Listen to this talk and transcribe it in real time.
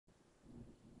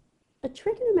A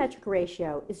trigonometric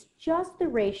ratio is just the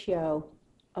ratio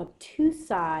of two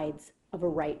sides of a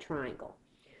right triangle.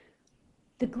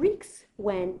 The Greeks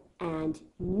went and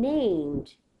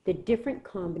named the different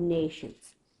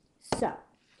combinations. So,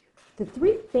 the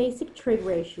three basic trig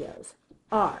ratios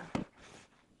are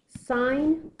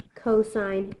sine,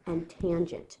 cosine, and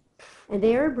tangent. And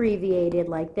they are abbreviated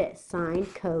like this, sine,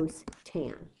 cos,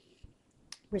 tan,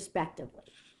 respectively.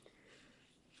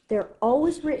 They're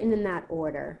always written in that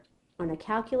order on a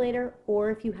calculator, or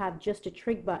if you have just a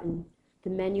trig button, the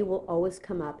menu will always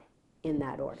come up in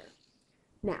that order.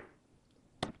 Now,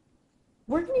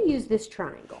 we're going to use this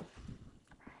triangle,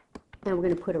 and we're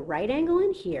going to put a right angle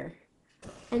in here,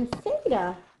 and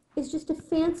theta is just a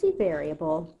fancy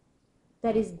variable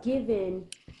that is given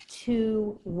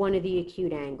to one of the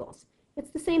acute angles. It's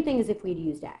the same thing as if we'd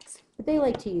used x, but they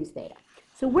like to use theta.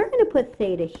 So we're going to put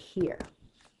theta here.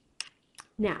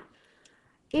 Now,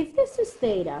 if this is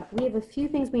theta, we have a few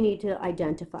things we need to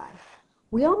identify.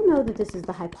 We all know that this is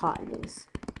the hypotenuse,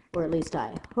 or at least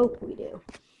I hope we do.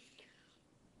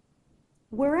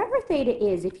 Wherever theta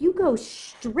is, if you go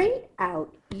straight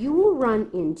out, you will run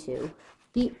into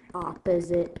the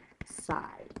opposite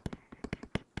side.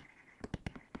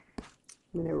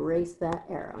 I'm going to erase that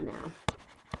arrow now.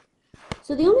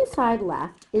 So the only side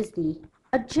left is the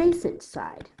adjacent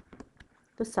side,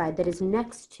 the side that is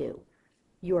next to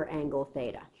your angle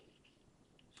theta.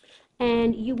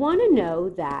 And you want to know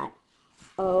that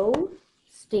O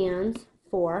stands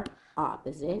for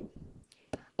opposite,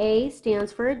 A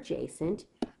stands for adjacent,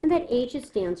 and that H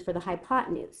stands for the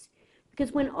hypotenuse.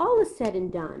 Because when all is said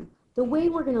and done, the way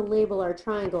we're going to label our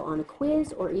triangle on a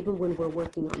quiz, or even when we're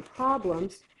working on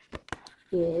problems,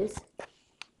 is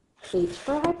H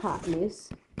for hypotenuse,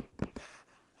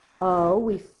 O,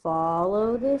 we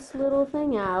follow this little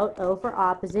thing out, O for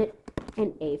opposite,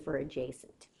 and A for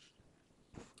adjacent.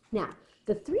 Now,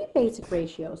 the three basic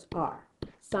ratios are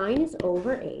sine is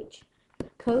over H,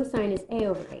 cosine is A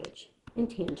over H, and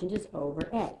tangent is over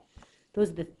A.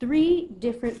 Those are the three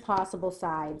different possible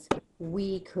sides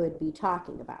we could be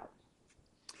talking about.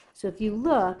 So if you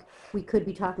look, we could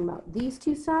be talking about these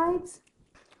two sides,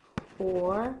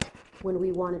 or when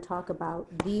we want to talk about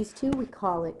these two, we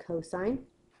call it cosine.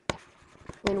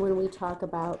 And when we talk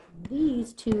about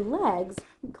these two legs,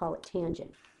 we call it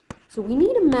tangent. So we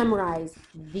need to memorize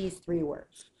these three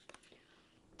words.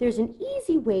 There's an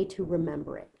easy way to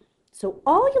remember it. So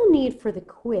all you'll need for the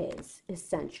quiz,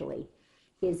 essentially,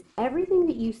 is everything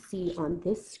that you see on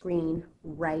this screen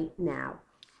right now,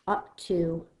 up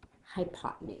to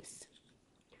hypotenuse.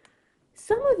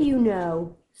 Some of you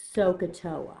know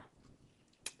SOHCAHTOA,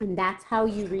 and that's how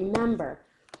you remember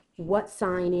what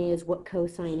sine is, what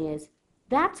cosine is.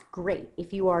 That's great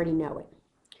if you already know it.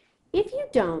 If you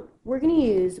don't, we're going to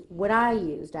use what I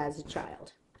used as a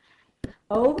child.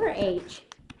 O over H,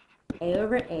 A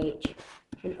over H,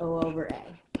 and O over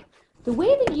A. The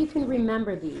way that you can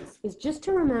remember these is just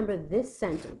to remember this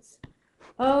sentence.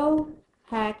 Oh,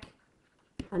 heck,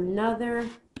 another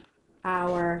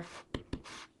hour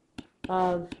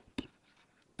of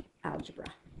algebra.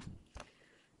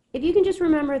 If you can just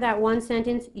remember that one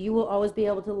sentence, you will always be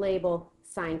able to label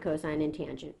sine, cosine, and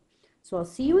tangent. So I'll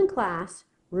see you in class.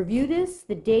 Review this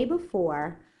the day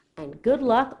before, and good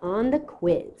luck on the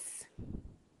quiz.